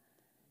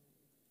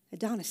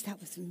 Adonis, that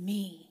was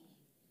me.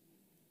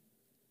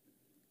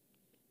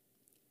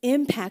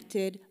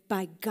 Impacted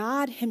by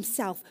God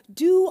himself.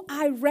 Do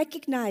I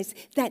recognize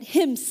that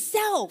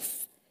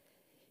himself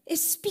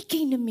is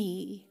speaking to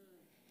me,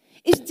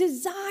 is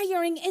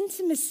desiring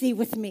intimacy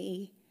with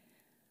me,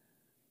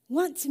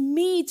 wants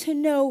me to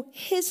know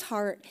his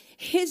heart,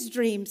 his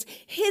dreams,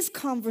 his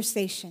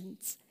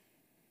conversations?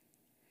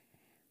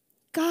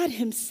 God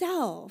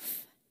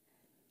himself.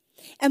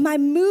 Am I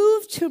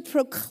moved to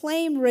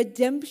proclaim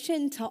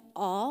redemption to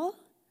all?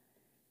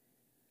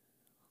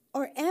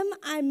 Or am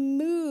I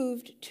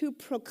moved to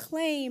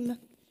proclaim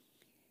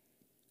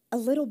a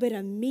little bit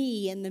of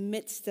me in the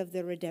midst of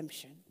the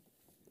redemption?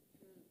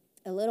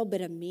 A little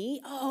bit of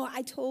me? Oh,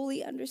 I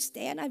totally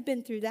understand. I've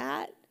been through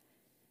that.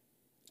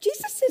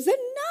 Jesus is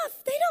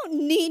enough. They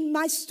don't need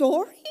my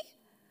story.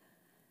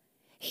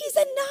 He's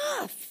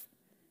enough.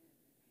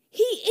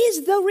 He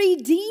is the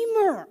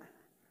Redeemer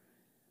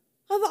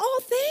of all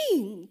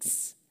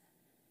things.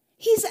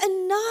 He's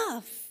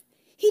enough.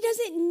 He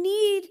doesn't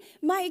need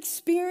my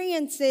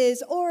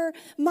experiences or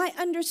my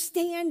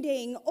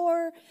understanding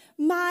or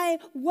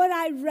what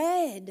I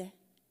read.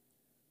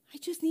 I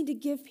just need to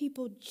give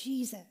people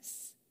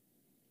Jesus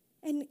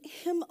and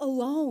him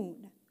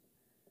alone.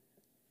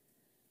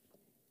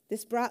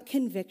 This brought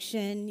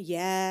conviction,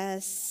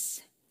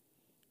 yes,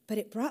 but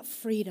it brought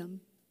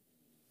freedom.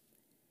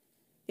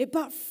 It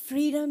brought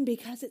freedom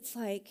because it's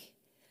like,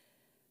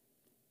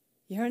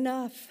 you're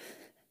enough,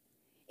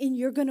 and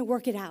you're going to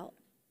work it out.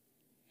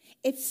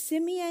 If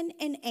Simeon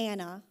and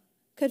Anna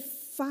could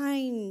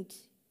find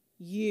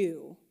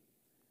you,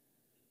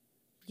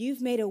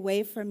 you've made a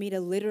way for me to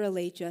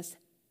literally just,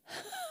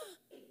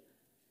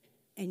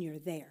 and you're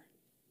there.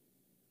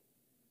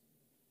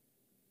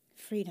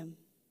 Freedom.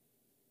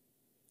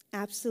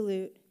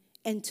 Absolute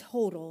and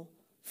total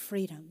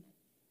freedom.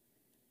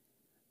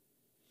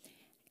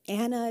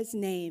 Anna's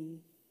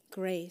name,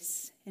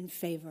 grace and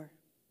favor.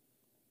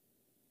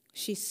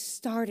 She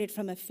started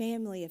from a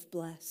family of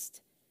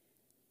blessed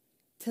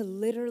to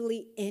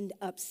literally end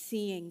up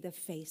seeing the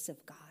face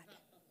of God.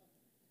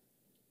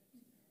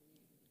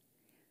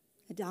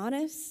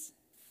 Adonis,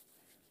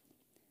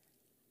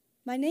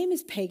 my name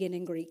is pagan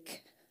in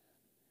Greek.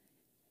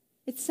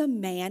 It's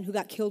some man who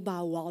got killed by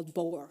a wild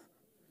boar.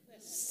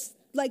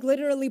 Like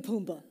literally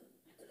Pumbaa.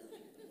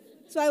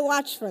 So I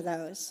watch for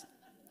those.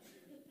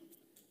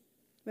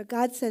 But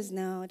God says,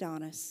 no,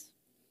 Adonis.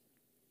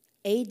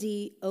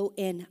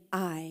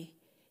 Adoni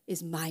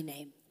is my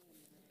name.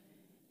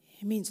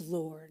 It means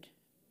Lord.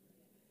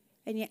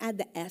 And you add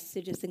the S,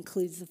 it just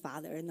includes the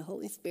Father and the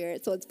Holy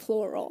Spirit, so it's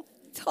plural.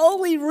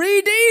 Totally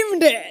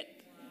redeemed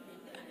it.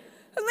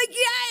 I'm like,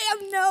 yeah,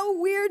 I'm no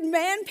weird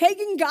man,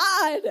 pagan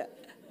God.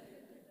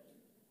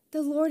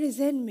 The Lord is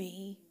in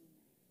me.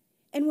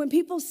 And when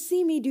people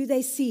see me, do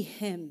they see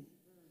him?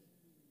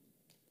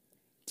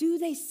 Do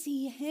they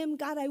see him?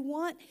 God, I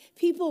want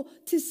people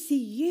to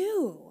see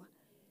you,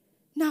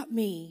 not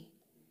me.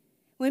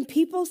 When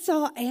people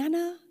saw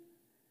Anna,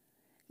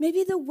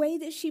 maybe the way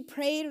that she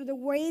prayed or the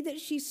way that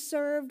she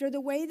served or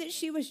the way that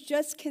she was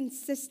just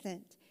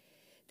consistent,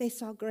 they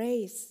saw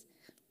grace.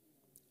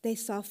 They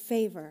saw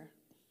favor.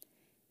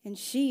 And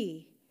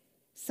she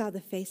saw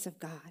the face of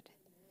God.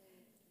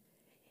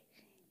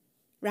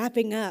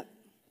 Wrapping up,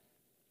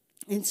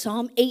 in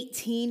Psalm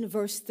 18,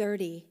 verse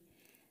 30,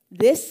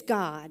 this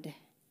God,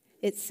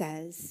 it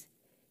says,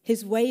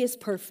 his way is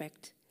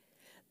perfect.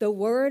 The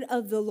word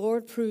of the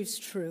Lord proves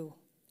true.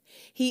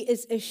 He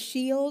is a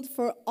shield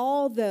for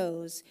all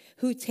those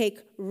who take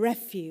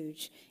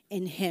refuge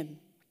in him.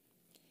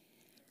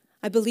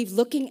 I believe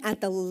looking at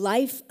the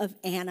life of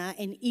Anna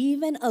and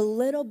even a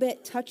little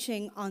bit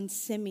touching on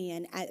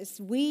Simeon,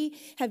 as we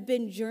have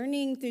been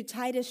journeying through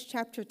Titus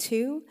chapter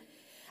 2,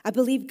 I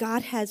believe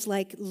God has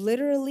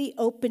literally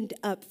opened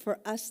up for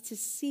us to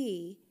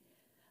see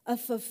a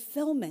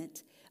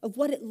fulfillment of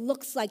what it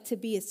looks like to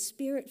be a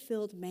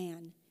spirit-filled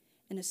man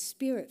and a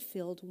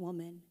spirit-filled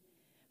woman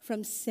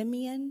from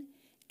Simeon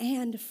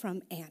and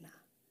from Anna.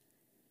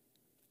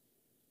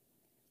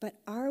 But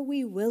are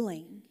we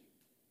willing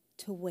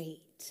to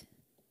wait?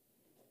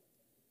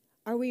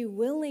 Are we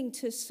willing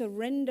to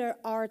surrender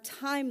our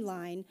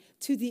timeline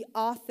to the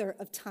author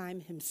of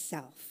time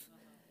himself?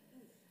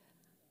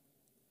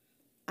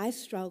 I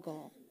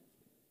struggle.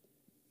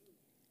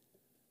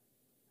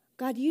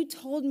 God, you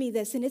told me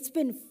this, and it's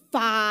been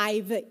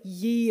 5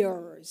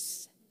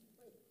 years.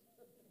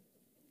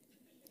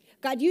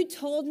 God, you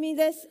told me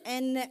this,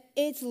 and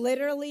it's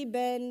literally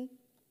been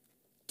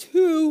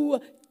 2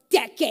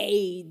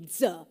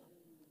 decades.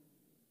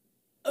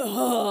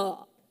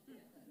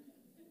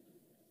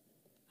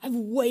 I've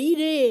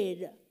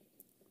waited.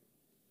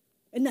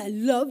 And I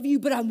love you,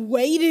 but I'm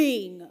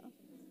waiting.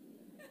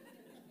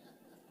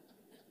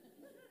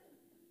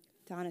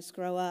 Adonis,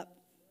 grow up.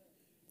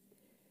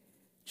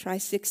 Try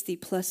 60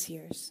 plus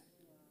years.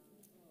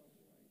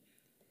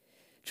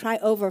 Try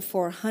over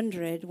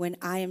 400 when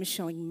I am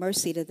showing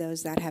mercy to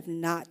those that have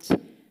not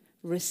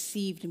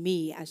received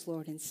me as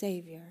Lord and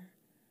Savior.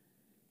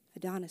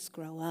 Adonis,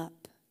 grow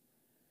up.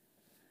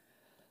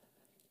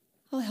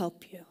 I'll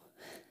help you.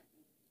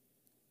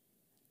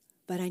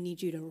 But I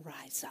need you to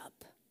rise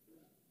up.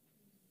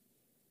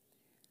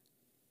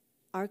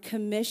 Our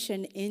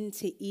commission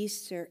into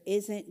Easter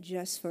isn't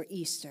just for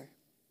Easter.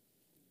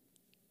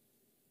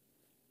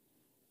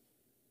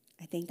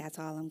 I think that's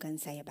all I'm going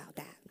to say about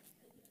that.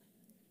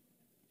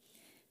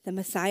 The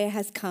Messiah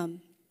has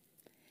come,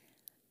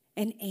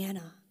 and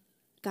Anna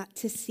got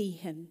to see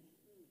him.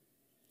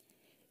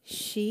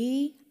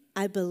 She,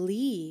 I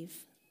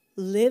believe,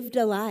 lived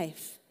a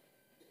life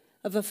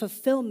of a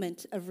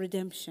fulfillment of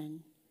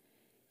redemption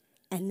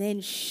and then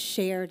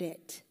shared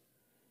it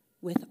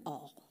with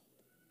all.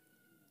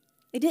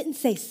 It didn't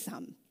say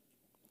some.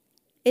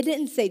 It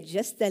didn't say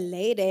just the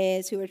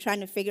ladies who were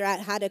trying to figure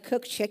out how to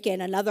cook chicken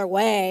another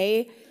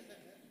way.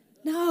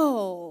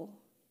 No,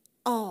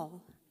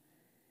 all.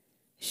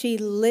 She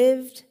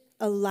lived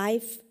a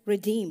life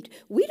redeemed.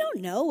 We don't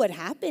know what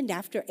happened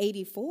after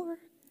 84.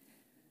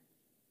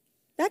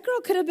 That girl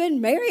could have been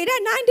married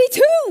at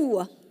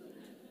 92.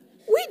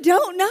 We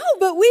don't know,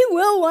 but we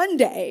will one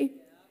day.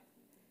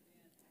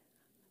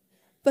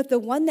 But the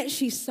one that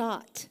she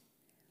sought,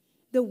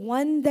 the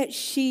one that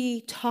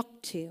she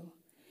talked to,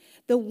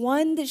 the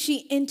one that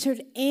she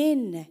entered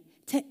in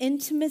to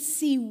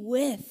intimacy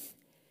with,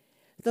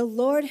 the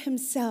Lord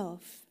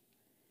himself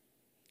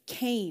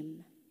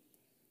came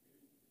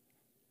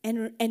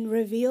and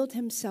revealed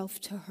himself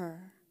to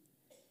her.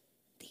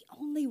 The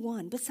only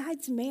one,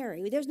 besides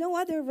Mary. There's no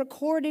other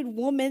recorded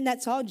woman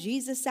that saw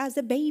Jesus as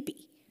a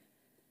baby.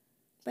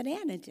 But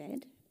Anna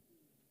did.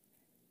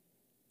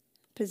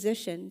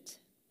 Positioned,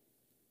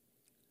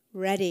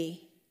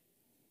 ready,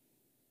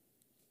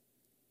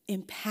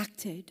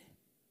 impacted,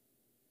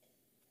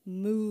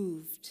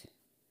 moved,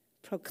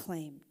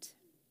 proclaimed.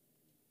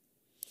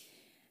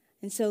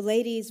 And so,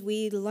 ladies,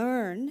 we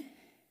learn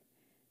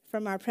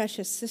from our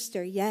precious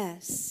sister,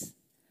 yes,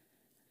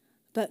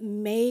 but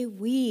may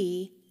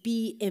we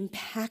be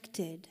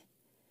impacted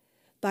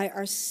by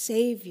our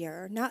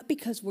Savior, not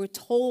because we're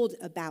told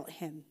about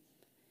him,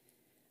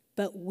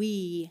 but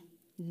we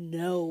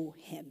know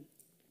him.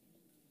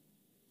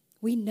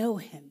 We know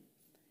him.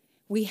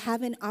 We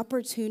have an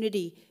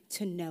opportunity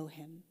to know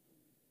him.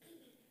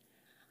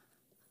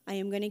 I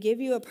am going to give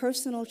you a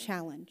personal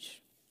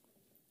challenge.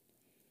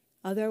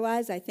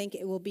 Otherwise, I think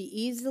it will be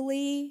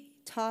easily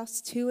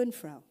tossed to and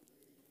fro.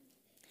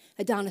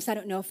 Adonis, I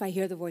don't know if I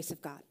hear the voice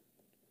of God.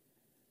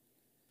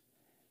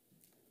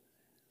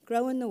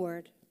 Grow in the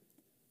Word.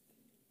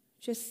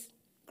 Just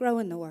grow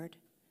in the Word.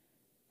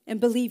 And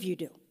believe you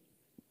do.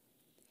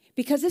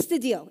 Because it's the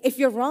deal. If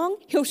you're wrong,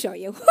 he'll show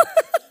you.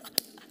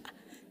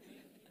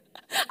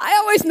 I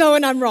always know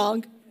when I'm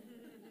wrong.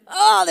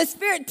 Oh, the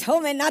Spirit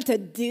told me not to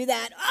do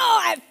that.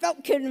 Oh, I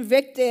felt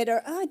convicted.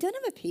 Or, oh, I don't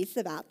have a peace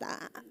about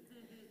that.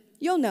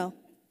 You'll know.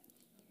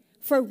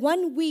 For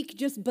 1 week,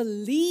 just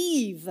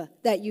believe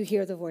that you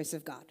hear the voice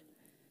of God.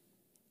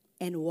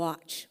 And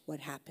watch what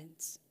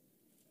happens.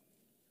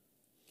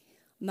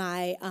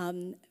 My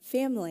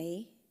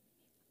family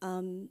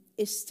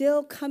is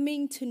still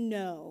coming to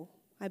know,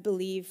 I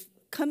believe,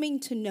 coming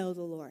to know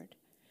the Lord.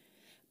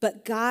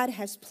 But God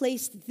has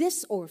placed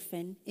this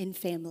orphan in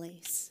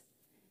families.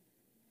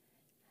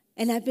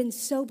 And I've been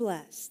so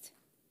blessed.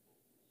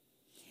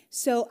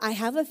 So I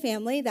have a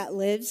family that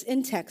lives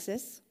in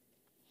Texas.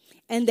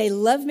 And they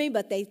love me,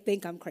 but they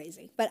think I'm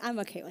crazy. But I'm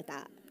okay with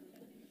that.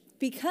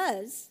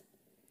 Because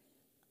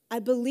I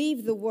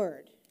believe the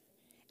Word.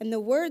 And the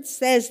Word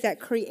says that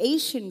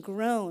creation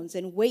groans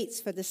and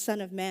waits for the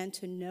Son of Man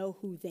to know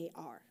who they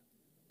are.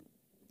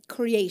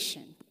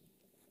 Creation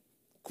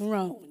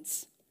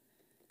groans.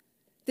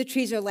 The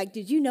trees are like,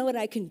 did you know what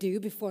I can do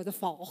before the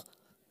fall?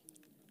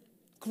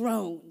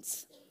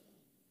 Groans.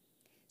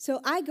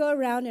 So I go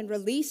around and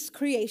release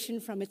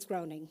creation from its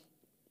groaning.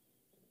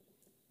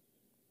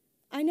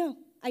 I know,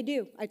 I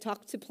do. I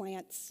talk to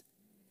plants.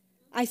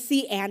 I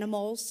see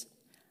animals.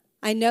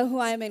 I know who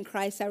I am in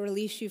Christ. I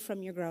release you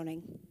from your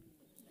groaning.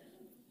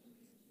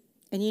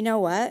 And you know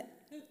what?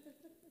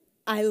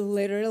 I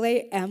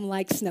literally am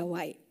like Snow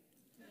White.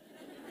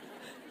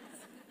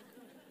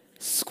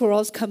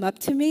 Squirrels come up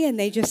to me and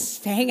they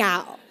just hang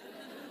out.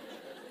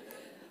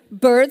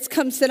 Birds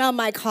come sit on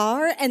my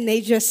car and they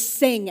just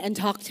sing and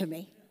talk to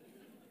me.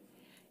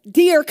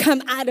 Deer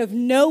come out of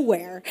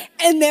nowhere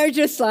and they're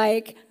just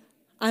like,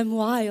 I'm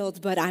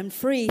wild, but I'm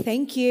free.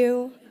 Thank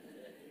you.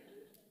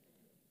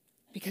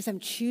 Because I'm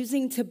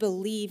choosing to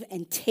believe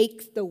and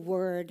take the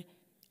Word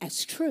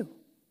as true.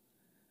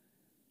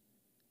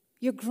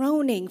 You're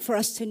groaning for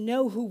us to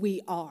know who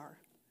we are.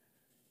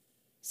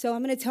 So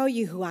I'm going to tell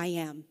you who I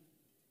am.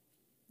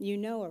 You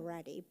know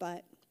already,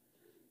 but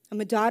I'm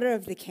a daughter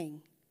of the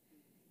King,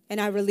 and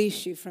I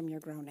release you from your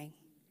groaning.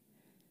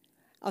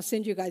 I'll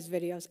send you guys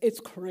videos. It's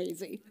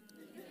crazy.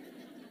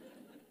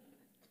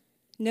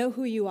 Know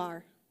who you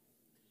are.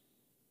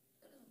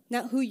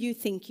 Not who you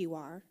think you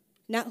are.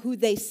 Not who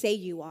they say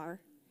you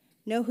are.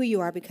 Know who you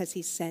are because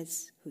he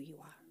says who you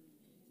are.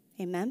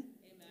 Amen?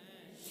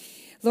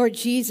 Lord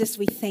Jesus,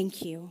 we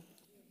thank you.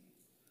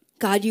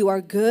 God, you are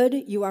good,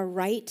 you are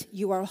right,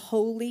 you are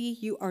holy,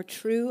 you are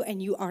true,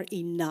 and you are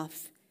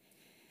enough.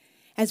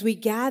 As we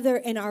gather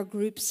in our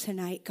groups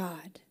tonight,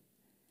 God,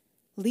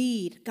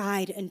 lead,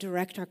 guide, and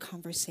direct our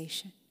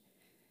conversation.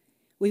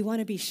 We want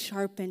to be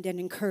sharpened and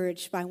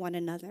encouraged by one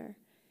another.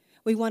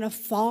 We want to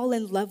fall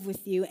in love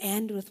with you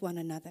and with one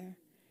another.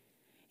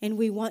 And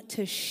we want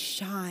to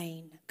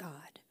shine,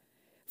 God,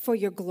 for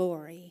your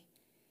glory.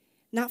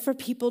 Not for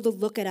people to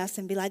look at us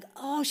and be like,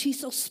 oh,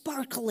 she's so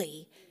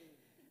sparkly.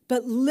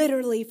 But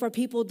literally for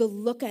people to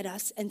look at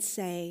us and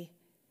say,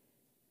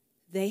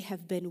 they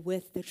have been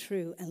with the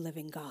true and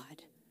living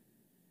God.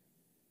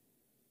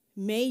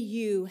 May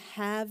you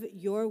have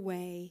your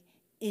way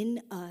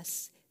in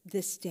us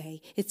this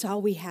day. It's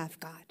all we have,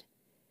 God.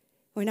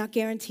 We're not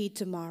guaranteed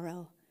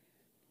tomorrow.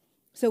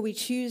 So we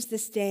choose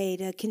this day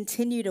to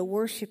continue to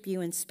worship you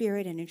in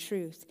spirit and in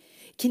truth.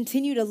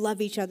 Continue to love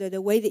each other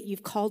the way that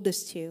you've called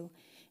us to.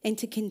 And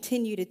to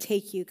continue to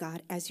take you,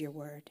 God, as your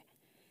word.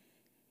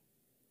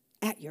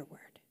 At your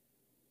word.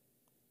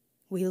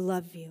 We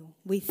love you.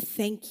 We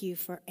thank you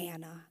for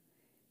Anna.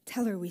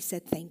 Tell her we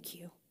said thank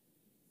you.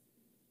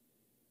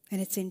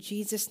 And it's in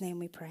Jesus' name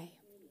we pray.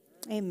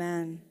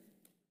 Amen.